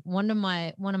one of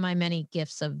my many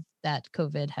gifts of that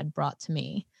COVID had brought to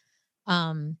me.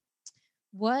 I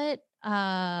wanted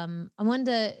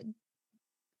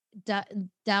to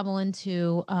dabble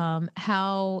into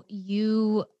how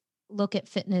you look at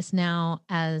fitness now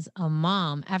as a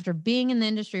mom after being in the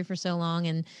industry for so long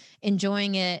and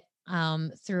enjoying it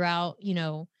throughout,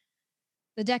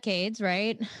 the decades,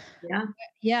 right? Yeah.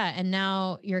 Yeah. And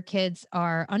now your kids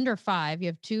are under 5. You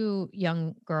have 2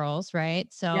 young girls, right?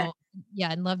 So yeah,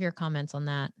 I'd love your comments on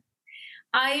that.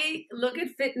 I look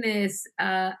at fitness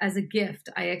as a gift.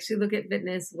 I actually look at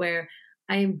fitness where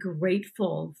I am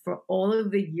grateful for all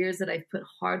of the years that I've put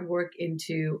hard work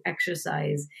into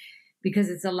exercise, because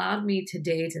it's allowed me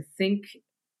today to think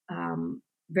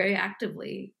very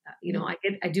actively.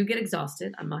 I do get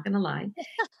exhausted. I'm not going to lie.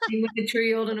 Being with a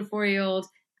 2-year-old and a 4-year-old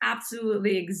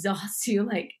absolutely exhausts you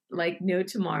like no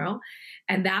tomorrow.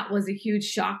 And that was a huge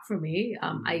shock for me.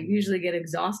 I usually get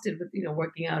exhausted with,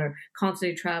 working out or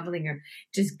constantly traveling or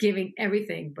just giving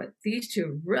everything. But these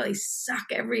two really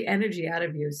suck every energy out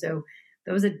of you. So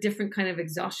that was a different kind of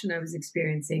exhaustion I was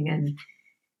experiencing. And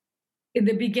in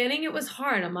the beginning, it was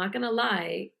hard. I'm not going to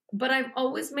lie. But I've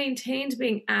always maintained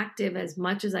being active as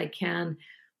much as I can.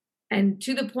 And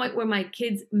to the point where my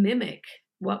kids mimic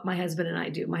what my husband and I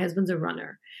do. My husband's a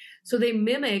runner. So they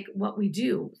mimic what we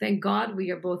do. Thank God we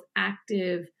are both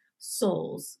active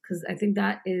souls, because I think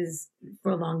that is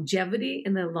for longevity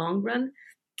in the long run,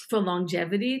 for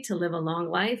longevity to live a long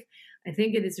life. I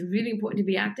think it is really important to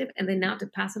be active, and then now to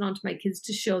pass it on to my kids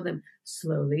to show them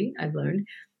slowly. I've learned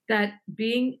that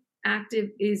being active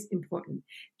is important.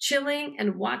 Chilling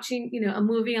and watching, a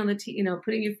movie on the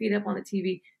putting your feet up on the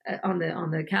TV, on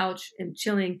the couch and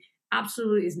chilling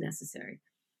absolutely is necessary.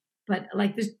 But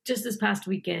like this past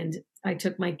weekend, I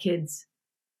took my kids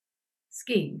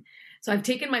skiing. So I've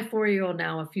taken my 4-year-old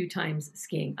now a few times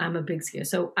skiing. I'm a big skier.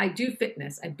 So I do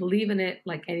fitness. I believe in it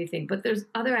like anything, but there's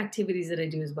other activities that I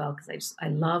do as well because I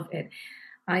love it.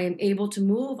 I am able to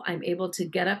move. I'm able to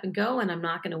get up and go, and I'm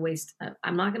not going to waste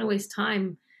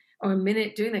time or a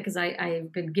minute doing that because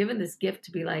I've been given this gift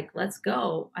to be like, let's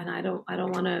go. And I don't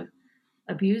want to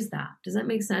abuse that. Does that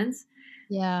make sense?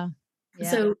 Yeah.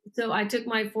 So I took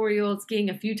my 4-year-old skiing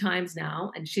a few times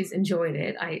now, and she's enjoyed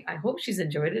it. I hope she's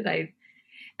enjoyed it.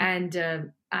 And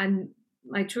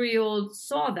my 2-year-old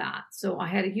saw that, so I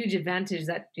had a huge advantage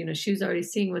that she was already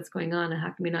seeing what's going on, and how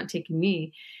come you're not taking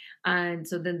me? And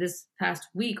so then this past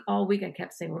week, all week, I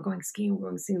kept saying, we're going skiing, we're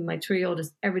going skiing. My 2-year-old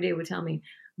just every day would tell me,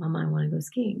 Mama, I want to go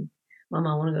skiing.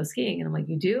 Mama, I want to go skiing. And I'm like,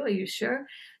 you do? Are you sure?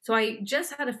 So I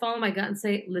just had to follow my gut and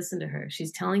say, listen to her.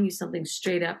 She's telling you something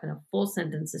straight up in a full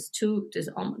sentence.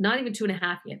 Not even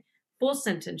 2.5 yet. Full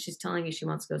sentence. She's telling you she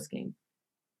wants to go skiing.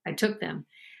 I took them.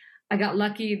 I got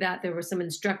lucky that there were some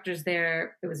instructors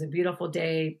there. It was a beautiful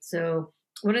day. So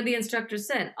one of the instructors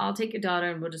said, I'll take your daughter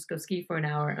and we'll just go ski for an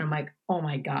hour. And I'm like, oh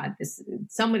my God,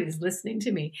 somebody's listening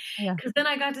to me. Because then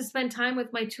I got to spend time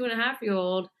with my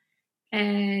 2.5-year-old,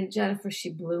 and Jennifer,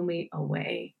 she blew me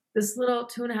away. This little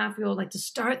 2.5-year-old, like, to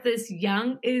start this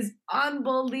young is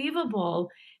unbelievable.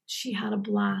 She had a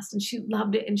blast and she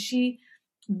loved it. And she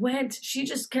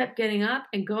just kept getting up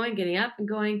and going,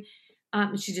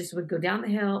 and she just would go down the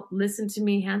hill, listen to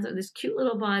me, hands on this cute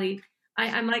little body.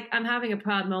 I'm having a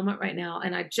proud moment right now,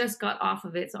 and I just got off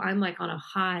of it. So I'm like on a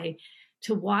high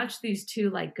to watch these two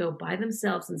like go by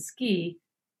themselves and ski.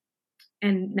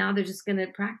 And now they're just going to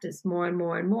practice more and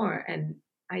more and more. And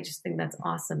I just think that's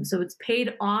awesome. So it's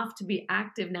paid off to be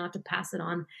active now, to pass it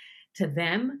on to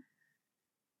them.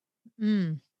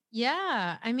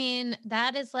 Yeah. I mean,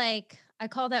 that is like, I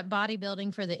call that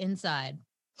bodybuilding for the inside.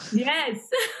 Yes.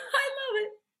 I love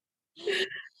it.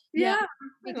 Yeah.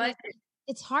 I like it.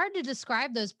 It's hard to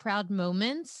describe those proud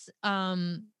moments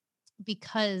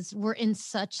because we're in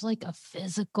such like a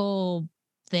physical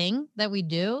thing that we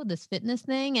do, this fitness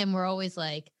thing, and we're always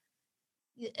like,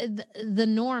 the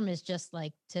norm is just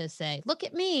like to say, look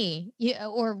at me,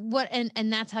 or what,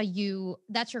 and that's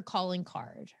that's your calling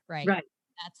card, right?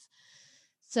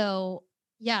 So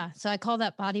I call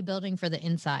that bodybuilding for the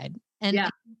inside. And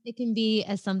it can be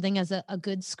as something as a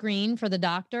good screen for the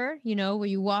doctor, where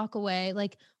you walk away,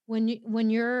 like when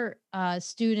your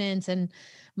students and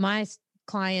my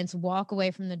clients walk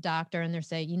away from the doctor and they're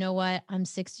saying, you know what, I'm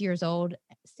 60 years old,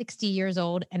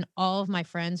 and all of my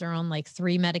friends are on like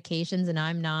 3 medications and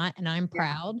I'm not, and I'm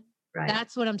proud. Right.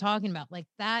 That's what I'm talking about. Like,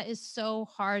 that is so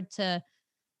hard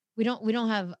we don't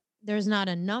have, there's not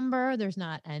a number, there's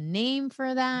not a name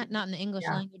for that, not in the English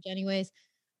language anyways.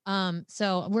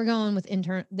 So we're going with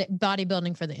the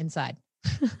bodybuilding for the inside.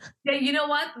 Yeah, you know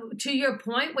what? To your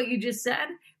point, what you just said,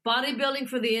 bodybuilding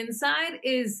for the inside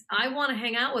is, I want to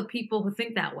hang out with people who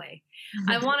think that way.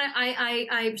 Mm-hmm.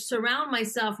 I surround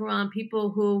myself around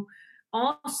people who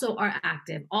also are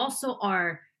active, also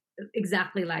are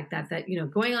exactly like that,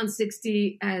 going on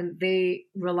 60 and they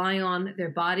rely on their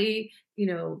body,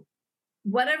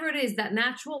 whatever it is, that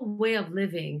natural way of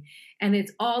living. And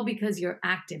it's all because you're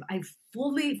active. I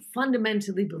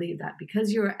fundamentally believe that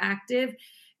because you're active,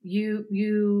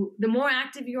 the more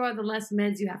active you are, the less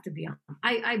meds you have to be on.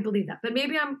 I believe that, but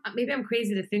maybe I'm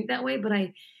crazy to think that way, but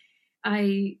I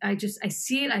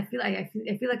see it. I feel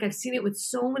like I've seen it with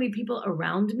so many people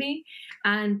around me,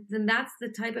 and then that's the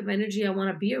type of energy I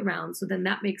want to be around. So then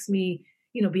that makes me,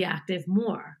 be active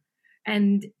more.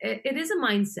 And it is a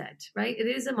mindset, right? It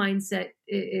is a mindset.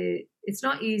 It's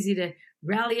not easy to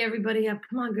rally everybody up.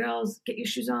 Come on, girls, get your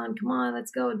shoes on. Come on,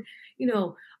 let's go. And,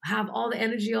 have all the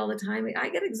energy all the time. I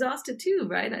get exhausted too,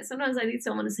 right? Sometimes I need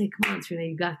someone to say, come on, Serena,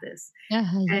 you got this.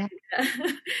 Yeah.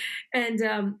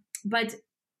 But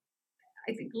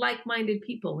I think like-minded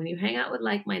people, when you hang out with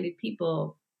like-minded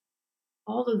people,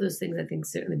 all of those things, I think,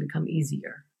 certainly become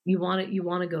easier. You want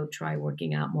to go try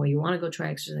working out more. You want to go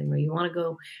try exercising more. You want to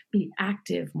go be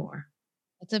active more.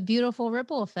 It's a beautiful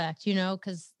ripple effect,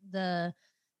 because the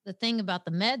thing about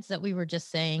the meds that we were just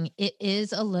saying, it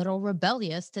is a little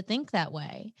rebellious to think that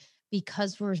way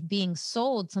because we're being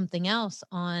sold something else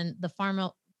on the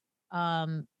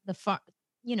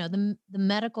the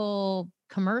medical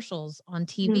commercials on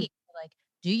TV. Mm-hmm. Like,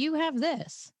 do you have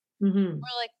this? Mm-hmm.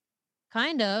 We're like,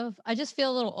 kind of. I just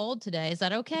feel a little old today. Is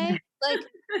that okay? Like,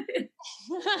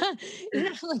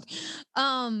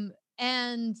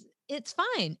 and it's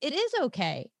fine. It is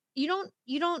okay. You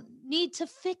don't need to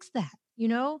fix that.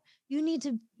 You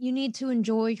need to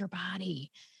enjoy your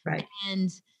body, right? And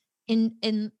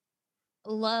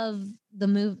love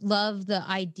the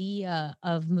idea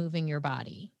of moving your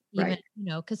body. even,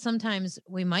 because sometimes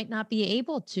we might not be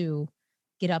able to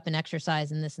get up and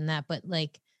exercise and this and that, but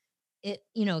like it,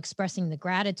 expressing the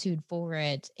gratitude for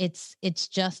it, it's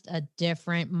just a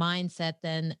different mindset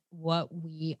than what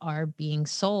we are being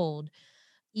sold,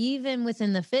 even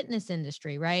within the fitness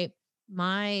industry, right?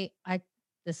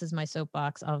 This is my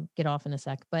soapbox. I'll get off in a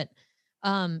sec, but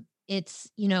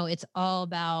it's all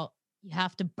about, you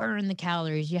have to burn the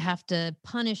calories, you have to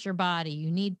punish your body,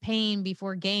 you need pain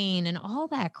before gain, and all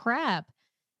that crap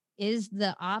is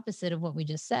the opposite of what we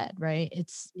just said, right?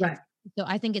 So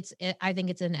I think it's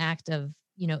an act of,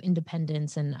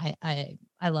 independence, and I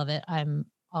love it. I'm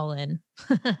all in.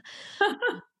 I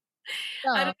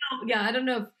don't know. Yeah, I don't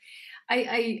know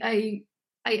if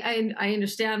I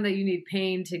understand that you need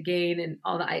pain to gain and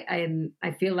all that.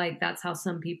 I feel like that's how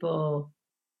some people,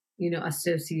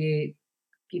 associate,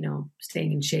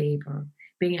 staying in shape or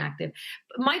being active.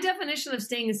 But my definition of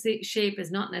staying in shape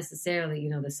is not necessarily,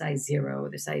 the size 0 or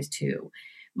the size 2.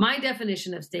 My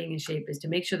definition of staying in shape is to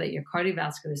make sure that your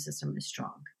cardiovascular system is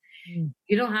strong.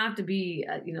 You don't have to be,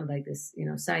 like this,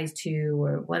 size 2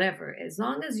 or whatever. As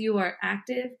long as you are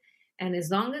active, and as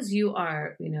long as you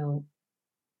are,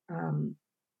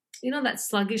 that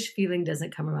sluggish feeling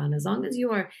doesn't come around. As long as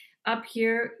you are up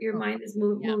here, your mind is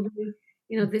moving,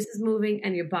 this is moving,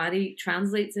 and your body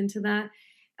translates into that,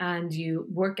 and you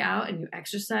work out and you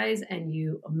exercise and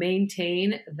you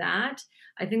maintain that.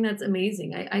 I think that's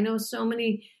amazing. I know so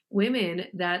many women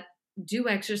that do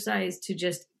exercise to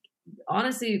just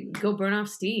honestly go burn off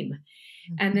steam.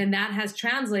 And then that has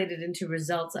translated into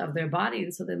results of their body.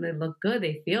 And so then they look good,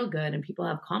 they feel good. And people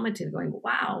have commented going,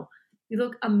 wow, you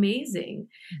look amazing.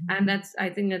 And I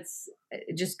think it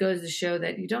just goes to show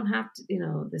that you don't have to,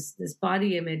 this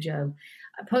body image of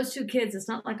post 2 kids. It's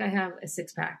not like I have a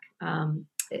 6-pack.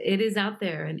 It is out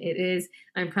there, and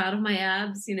I'm proud of my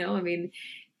abs. They've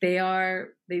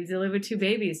delivered 2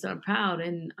 babies, so I'm proud.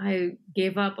 And I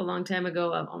gave up a long time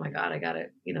ago of, oh my God, I got to,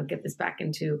 get this back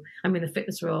into, I'm in the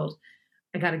fitness world.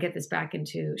 I got to get this back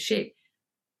into shape.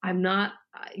 I'm not,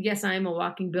 yes, I am a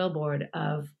walking billboard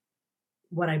of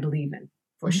what I believe in,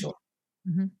 for sure.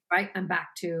 Right. I'm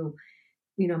back to,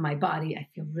 my body. I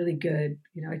feel really good.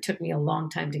 It took me a long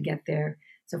time to get there.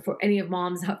 So for any of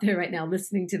moms out there right now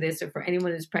listening to this, or for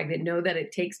anyone who's pregnant, know that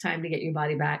it takes time to get your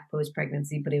body back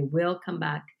post-pregnancy, but it will come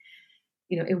back.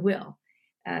 It will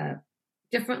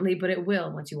differently, but it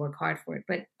will once you work hard for it.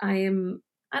 But I'm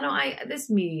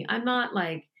not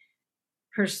like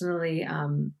personally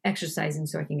exercising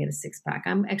so I can get a 6-pack.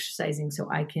 I'm exercising so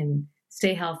I can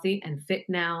stay healthy and fit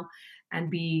now and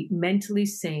be mentally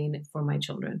sane for my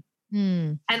children.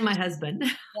 And my husband.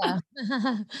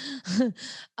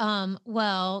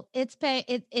 Well, it's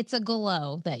a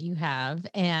glow that you have,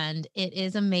 and it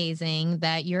is amazing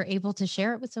that you're able to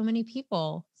share it with so many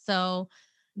people. So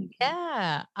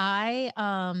yeah, I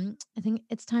think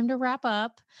it's time to wrap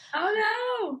up.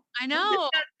 Oh no. I know.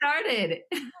 Got started.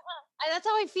 That's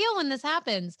how I feel when this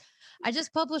happens. I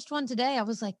just published one today. I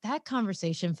was like, that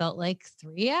conversation felt like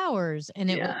 3 hours,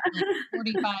 and it was like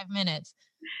 45 minutes.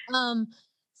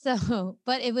 So,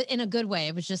 but it was in a good way.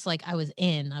 It was just like, I was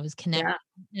connected,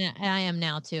 and I am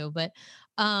now too. But,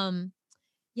 no,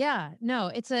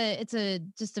 it's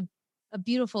just a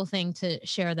beautiful thing to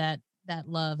share that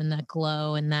love and that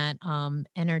glow and that,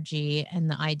 energy,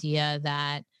 and the idea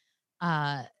that,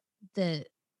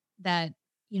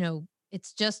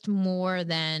 it's just more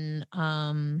than,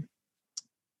 a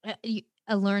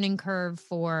learning curve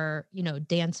for,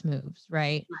 dance moves,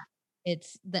 right?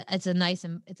 It's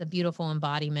a beautiful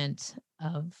embodiment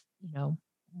of,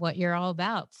 what you're all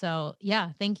about. So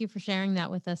yeah, thank you for sharing that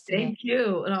with us today. Thank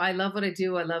you. No, I love what I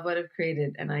do. I love what I've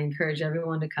created, and I encourage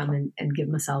everyone to come and give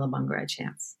Masala Bhangra a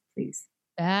chance, please.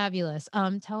 Fabulous.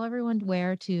 Tell everyone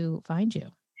where to find you.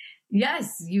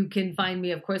 Yes, you can find me,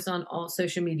 of course, on all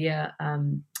social media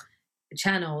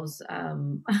channels. I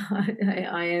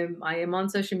am on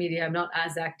social media. I'm not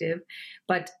as active,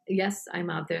 but yes, I'm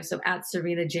out there. So at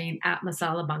Serena Jane, at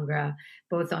Masala Bhangra,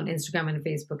 both on Instagram and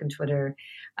Facebook and Twitter.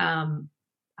 I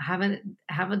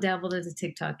haven't dabbled into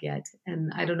TikTok yet,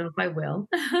 and I don't know if I will.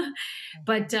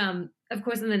 But of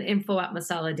course, and then info at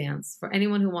Masala Dance for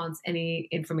anyone who wants any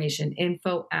information.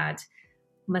 Info at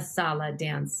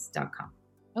masaladance.com.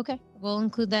 Okay, we'll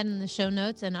include that in the show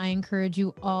notes, and I encourage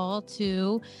you all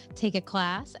to take a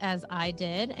class, as I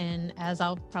did, and as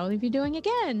I'll probably be doing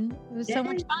again. It was so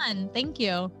much fun. Thank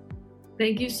you.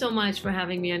 Thank you so much for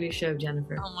having me on your show,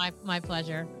 Jennifer. Oh, my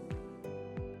pleasure.